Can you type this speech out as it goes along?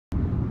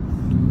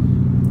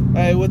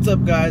Hey, what's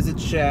up guys,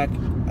 it's Shaq.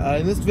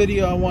 In this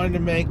video I wanted to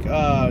make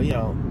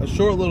a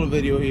short little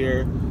video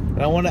here,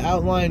 and I want to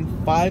outline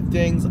 5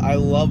 things I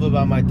love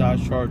about my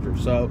Dodge Charger.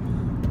 So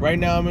right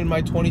now I'm in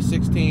my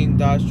 2016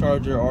 Dodge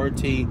Charger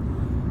RT.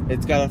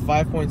 It's got a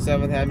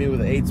 5.7 Hemi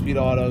with an 8-speed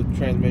auto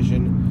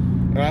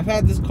transmission, and I've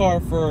had this car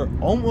for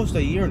almost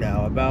a year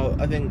now, about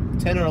I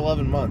think 10 or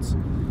 11 months.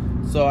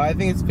 So I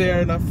think it's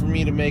fair enough for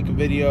me to make a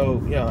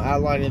video,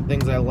 outlining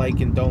things I like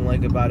and don't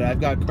like about it.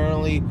 I've got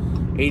currently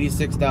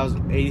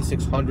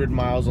 8,600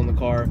 miles on the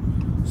car,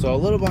 so a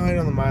little behind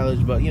on the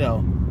mileage, but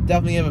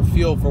definitely have a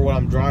feel for what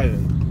I'm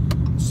driving.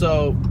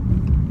 So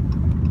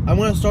I'm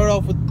going to start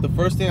off with the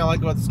first thing I like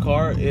about this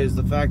car is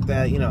the fact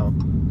that the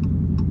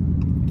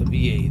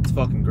V8, it's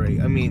fucking great.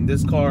 I mean,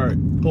 this car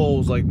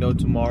pulls like no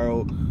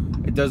tomorrow.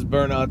 It does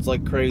burnouts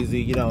like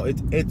crazy.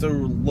 It's a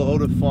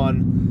load of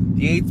fun.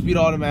 The 8-speed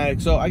automatic.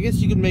 So I guess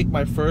you could make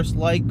my first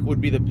like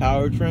would be the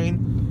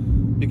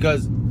powertrain,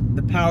 because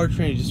the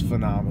powertrain is just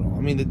phenomenal.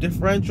 I mean, the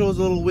differential is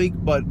a little weak,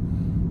 but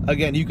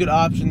again, you could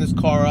option this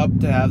car up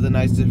to have the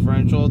nice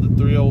differential, the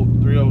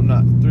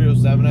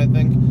 307, I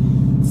think.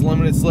 It's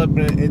limited slip,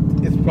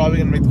 and it's probably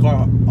going to make the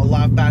car a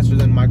lot faster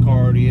than my car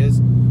already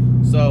is.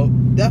 So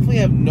definitely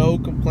have no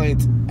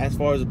complaints as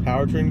far as the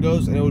powertrain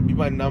goes, and it would be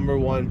my number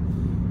one,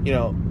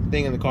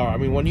 thing in the car. I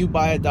mean, when you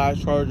buy a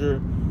Dodge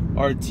Charger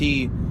RT,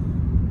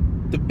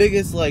 the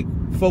biggest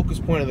focus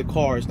point of the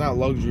car is not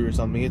luxury or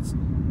something, it's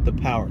the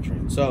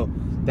powertrain. So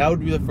that would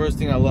be the first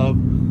thing I love.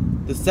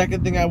 The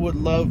second thing I would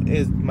love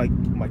is my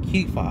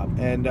key fob,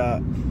 and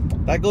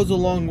that goes a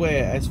long way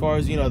as far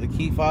as the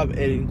key fob.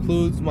 It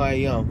includes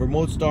my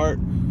remote start,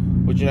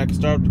 which I can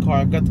start up the car.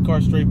 I've got the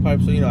car straight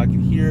pipe, so I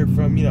can hear it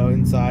from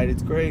inside.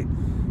 It's great.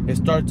 It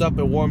starts up,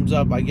 it warms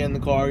up. I get in the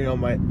car,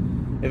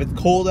 if it's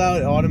cold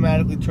out, it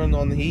automatically turns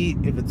on the heat.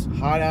 If it's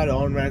hot out, it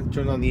automatically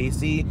turns on the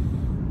AC.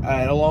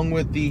 And along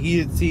with the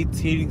heated seats,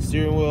 heating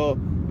steering wheel,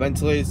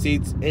 ventilated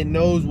seats, it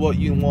knows what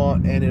you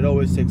want and it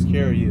always takes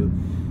care of you.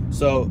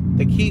 So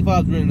the key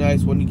fob's really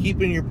nice. When you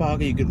keep it in your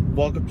pocket, you can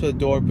walk up to the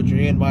door, put your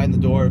hand behind the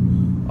door,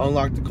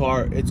 unlock the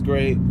car. It's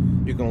great.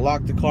 You can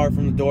lock the car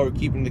from the door,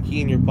 keeping the key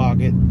in your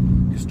pocket.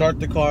 You can start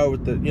the car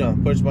with the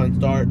push button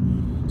start.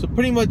 So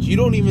pretty much you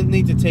don't even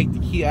need to take the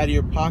key out of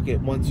your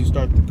pocket once you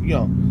start the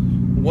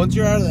once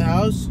you're out of the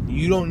house,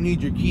 you don't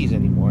need your keys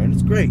anymore, and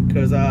it's great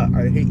because I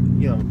hate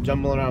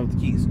jumbling around with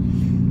the keys.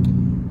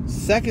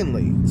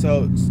 Secondly,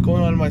 so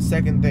going on to my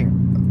second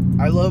thing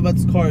I love about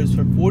this car is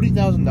for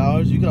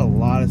 $40,000 you get a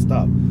lot of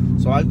stuff.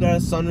 So I've got a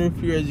sunroof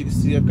here, as you can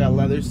see. I've got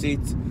leather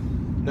seats.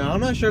 Now I'm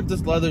not sure if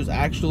this leather is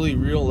actually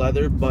real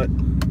leather, but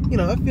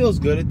it feels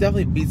good. It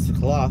definitely beats the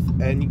cloth,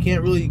 and you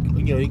can't really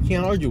you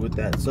can't argue with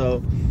that.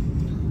 So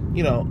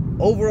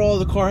overall,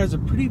 the car has a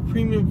pretty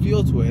premium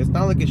feel to it. It's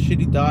not like a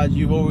shitty Dodge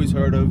you've always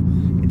heard of.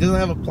 It doesn't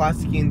have a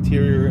plasticky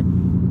interior.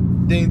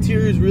 The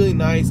interior is really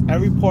nice.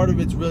 Every part of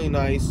it's really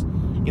nice.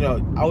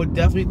 I would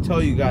definitely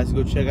tell you guys to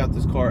go check out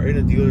this car in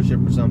a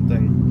dealership or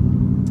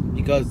something,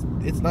 because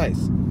it's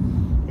nice.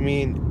 I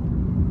mean,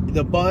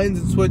 the buttons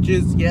and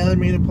switches, yeah, they're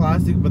made of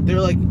plastic, but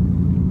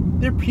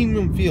they're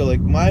premium feel.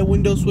 Like, my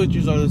window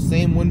switches are the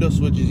same window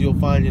switches you'll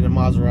find in a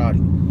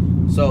Maserati.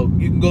 So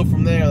you can go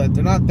from there.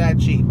 They're not that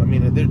cheap. I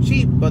mean, they're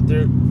cheap, but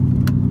they're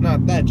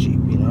not that cheap,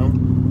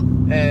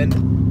 And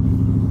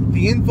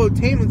the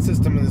infotainment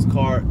system in this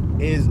car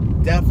is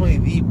definitely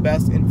the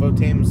best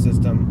infotainment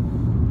system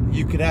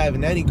you could have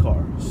in any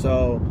car.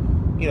 So,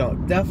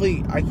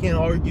 definitely I can't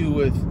argue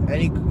with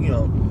any,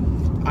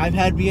 I've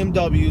had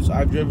BMWs,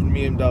 I've driven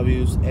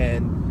BMWs,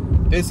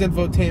 and this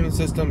infotainment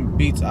system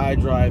beats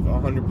iDrive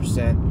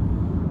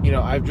 100%.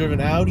 I've driven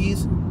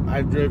Audis,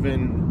 I've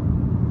driven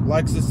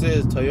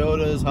Lexuses,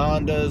 Toyotas,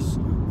 Hondas,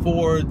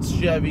 Fords,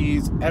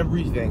 Chevys,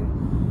 everything.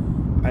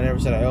 I never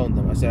said I owned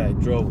them, I said I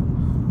drove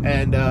them.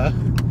 And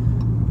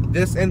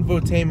this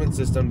infotainment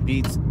system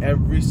beats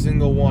every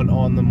single one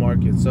on the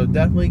market. So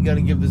definitely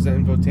gonna give this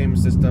infotainment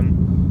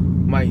system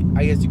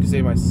I guess you could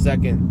say my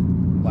second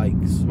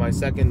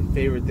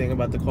favorite thing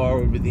about the car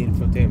would be the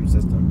infotainment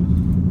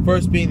system.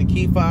 First being the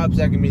key fob,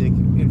 second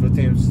being the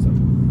infotainment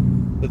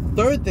system. The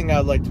third thing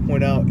I'd like to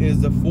point out is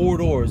the 4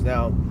 doors.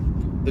 Now,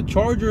 the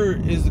Charger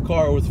is the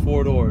car with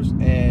 4 doors,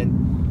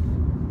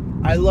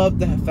 and I love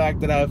the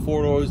fact that I have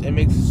 4 doors. It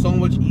makes it so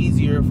much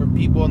easier for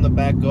people in the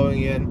back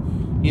going in.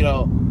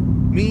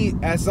 Me,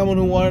 as someone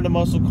who wanted a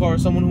muscle car,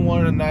 someone who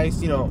wanted a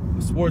nice,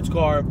 sports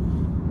car,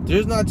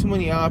 there's not too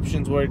many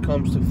options when it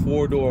comes to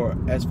 4-door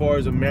as far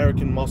as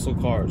American muscle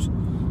cars.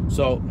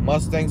 So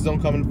Mustangs don't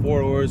come in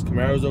 4 doors,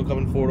 Camaros don't come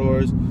in 4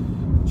 doors,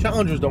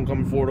 Challengers don't come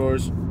in 4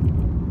 doors.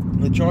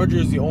 The Charger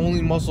is the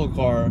only muscle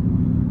car,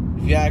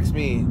 if you ask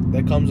me,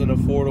 that comes in a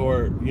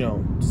 4-door,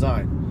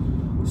 design.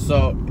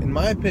 So, in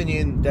my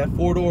opinion, that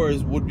 4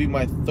 doors would be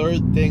my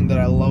third thing that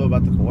I love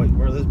about the car. Wait,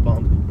 where's this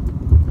bump?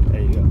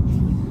 There you go.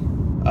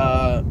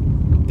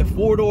 The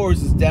 4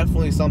 doors is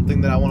definitely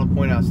something that I want to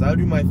point out. So that would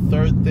be my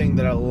third thing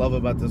that I love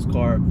about this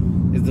car,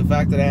 is the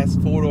fact that it has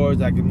 4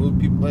 doors. I can move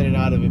people in and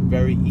out of it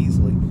very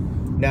easily.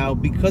 Now,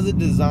 because of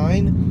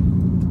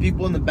design, the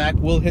people in the back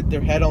will hit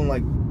their head on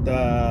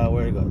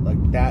where it goes,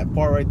 like that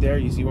part right there.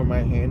 You see where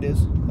my hand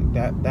is,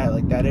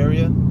 like that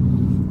area.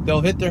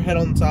 They'll hit their head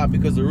on the top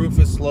because the roof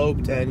is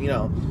sloped, and you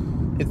know,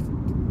 it's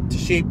to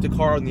shape the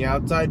car on the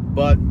outside.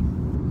 But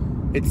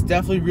it's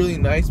definitely really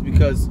nice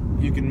because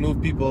you can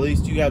move people. At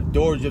least you have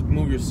doors. You have to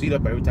move your seat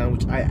up every time,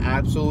 which I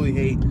absolutely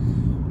hate.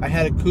 I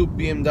had a coupe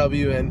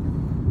BMW,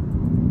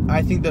 and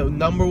I think the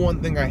number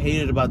one thing I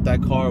hated about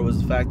that car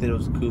was the fact that it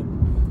was a coupe.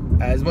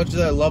 As much as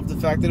I loved the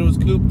fact that it was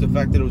coupe, the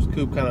fact that it was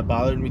coupe kind of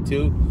bothered me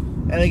too.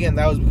 And again,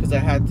 that was because I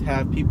had to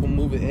have people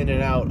moving in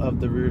and out of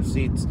the rear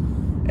seats,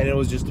 and it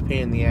was just a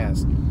pain in the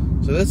ass.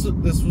 So this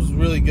was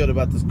really good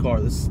about this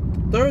car. This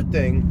third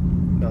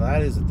thing, no,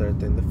 that is the third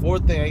thing. The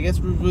fourth thing, I guess,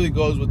 really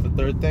goes with the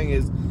third thing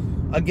is,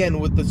 again,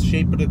 with the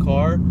shape of the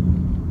car,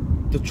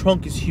 the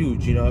trunk is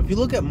huge. You know, if you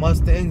look at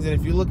Mustangs and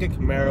if you look at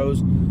Camaros,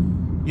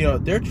 you know,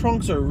 their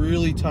trunks are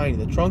really tiny.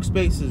 The trunk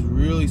space is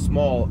really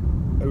small,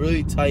 a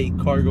really tight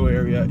cargo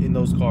area in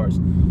those cars.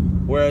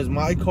 Whereas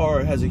my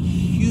car has a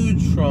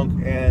huge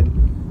trunk,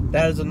 and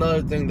that is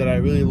another thing that I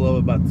really love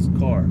about this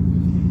car.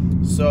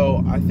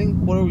 So I think,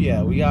 what are we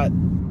at? We got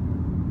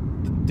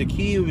the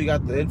key, we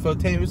got the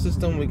infotainment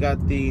system, we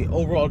got the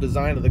overall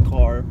design of the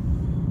car,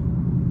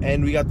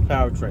 and we got the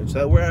powertrain.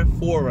 So we're at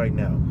 4 right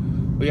now.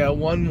 We got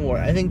one more.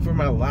 I think for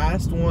my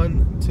last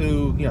one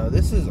to, you know,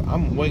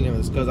 I'm winging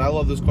this because I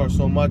love this car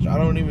so much, I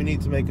don't even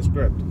need to make a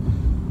script.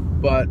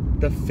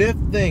 But the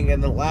fifth thing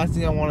and the last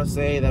thing I want to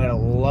say that I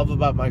love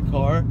about my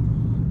car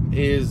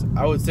is,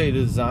 I would say,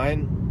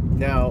 design.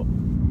 Now,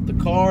 the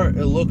car,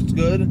 it looks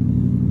good,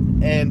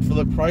 and for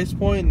the price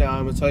point, now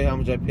I'm going to tell you how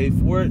much I paid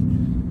for it.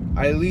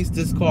 I leased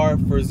this car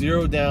for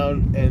 0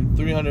 down and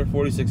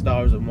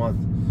 $346 a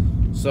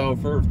month. So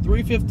for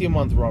 $350 a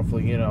month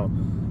roughly, you know,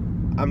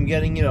 I'm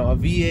getting, you know, a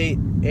V8,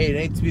 an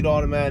 8-speed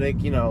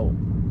automatic, you know,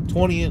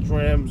 20-inch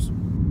rims,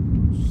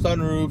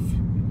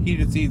 sunroof,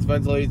 heated seats,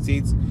 ventilated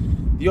seats.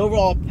 The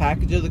overall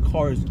package of the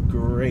car is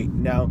great.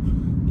 Now,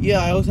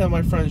 yeah, I always have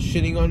my friends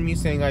shitting on me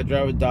saying I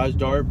drive a Dodge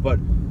Dart, but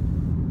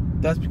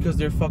that's because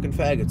they're fucking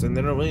faggots and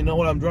they don't really know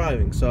what I'm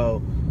driving.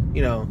 So,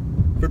 you know,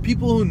 for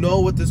people who know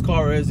what this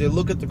car is, they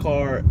look at the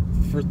car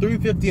for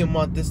 $350 a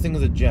month. This thing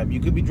is a gem. You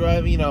could be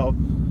driving, you know,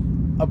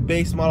 a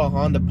base model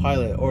Honda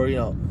Pilot or, you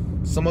know,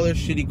 some other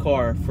shitty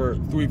car for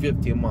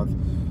 $350 a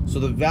month. So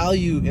the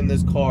value in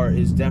this car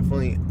is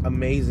definitely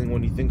amazing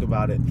when you think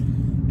about it.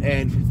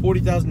 And for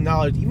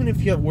 $40,000, even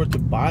if you were to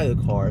buy the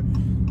car,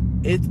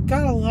 it's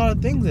got a lot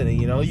of things in it.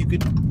 You know, you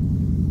could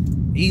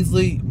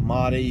easily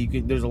mod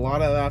it. There's a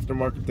lot of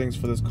aftermarket things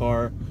for this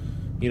car.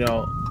 You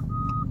know,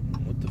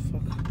 what the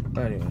fuck?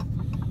 Anyway.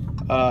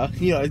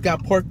 You know, it's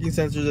got parking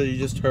sensors that you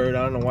just heard.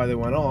 I don't know why they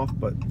went off,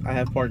 but I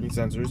have parking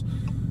sensors.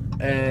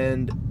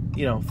 And,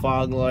 you know,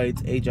 fog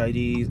lights,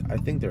 HIDs. I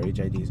think they're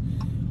HIDs.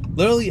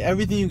 Literally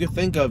everything you could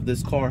think of,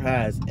 this car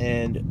has.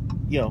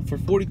 And, you know, for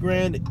 40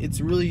 grand, it's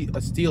really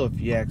a steal if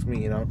you ask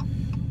me, you know.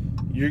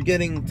 You're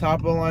getting top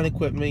of the line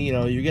equipment, you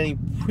know, you're getting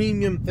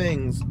premium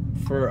things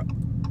for,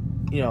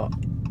 you know,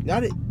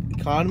 not an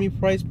economy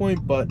price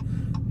point, but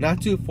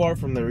not too far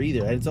from there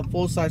either. And it's a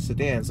full-size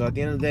sedan, so at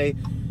the end of the day,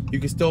 you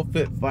can still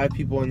fit 5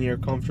 people in here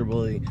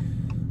comfortably.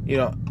 You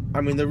know,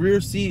 I mean, the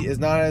rear seat is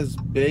not as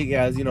big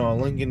as, you know, a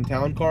Lincoln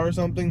Town Car or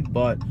something,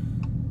 but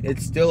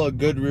it's still a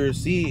good rear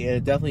seat, and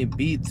it definitely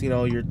beats, you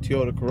know, your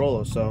Toyota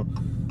Corolla. So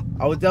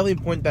I would definitely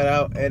point that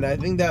out, and I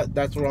think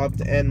that's where I'll have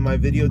to end my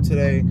video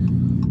today.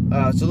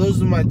 So those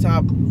are my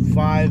top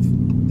 5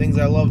 things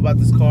I love about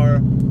this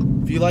car.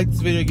 If you liked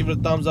this video, give it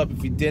a thumbs up.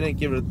 If you didn't,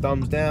 give it a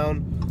thumbs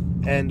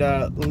down. And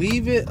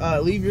leave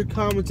your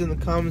comments in the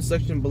comment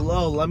section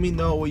below. Let me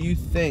know what you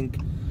think.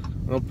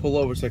 I'll pull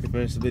over so I can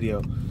finish the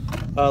video.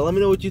 Let me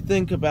know what you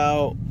think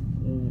about,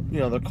 you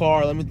know, the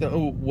car. Let me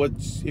know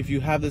if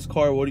you have this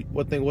car.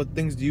 What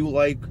things do you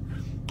like?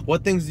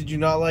 What things did you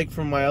not like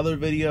from my other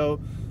video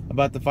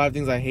about the 5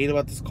 things I hate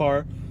about this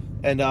car?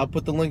 And I'll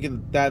put the link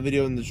in that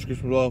video in the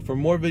description below. For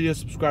more videos,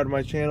 subscribe to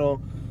my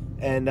channel,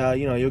 and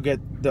you know, you'll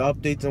get the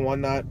updates and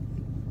whatnot.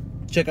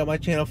 Check out my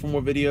channel for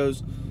more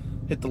videos.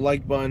 Hit the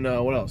like button.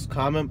 What else?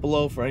 Comment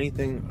below for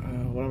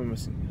anything. What am I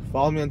missing?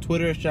 Follow me on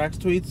Twitter at Shax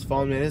Tweets.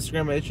 Follow me on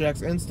Instagram at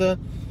Shax Insta.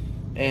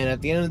 And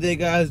at the end of the day,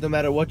 guys, no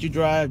matter what you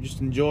drive,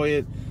 just enjoy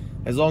it.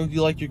 As long as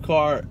you like your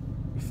car,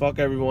 fuck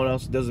everyone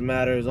else. It doesn't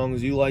matter. As long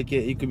as you like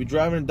it. You could be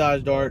driving a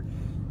Dodge Dart.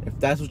 If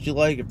that's what you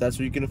like, if that's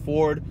what you can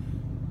afford,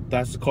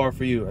 that's the car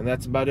for you. And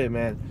that's about it,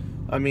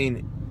 man. I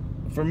mean,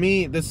 for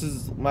me, this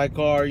is my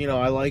car. You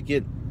know, I like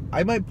it.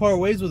 I might part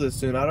ways with it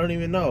soon. I don't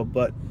even know.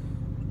 But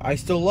I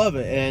still love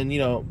it. And, you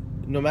know,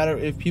 no matter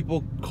if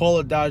people call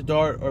it Dodge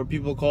Dart or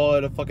people call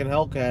it a fucking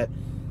Hellcat,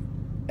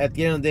 at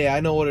the end of the day,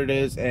 I know what it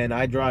is and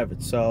I drive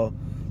it. So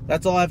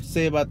that's all I have to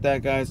say about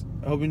that, guys.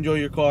 I hope you enjoy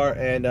your car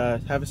and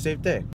have a safe day.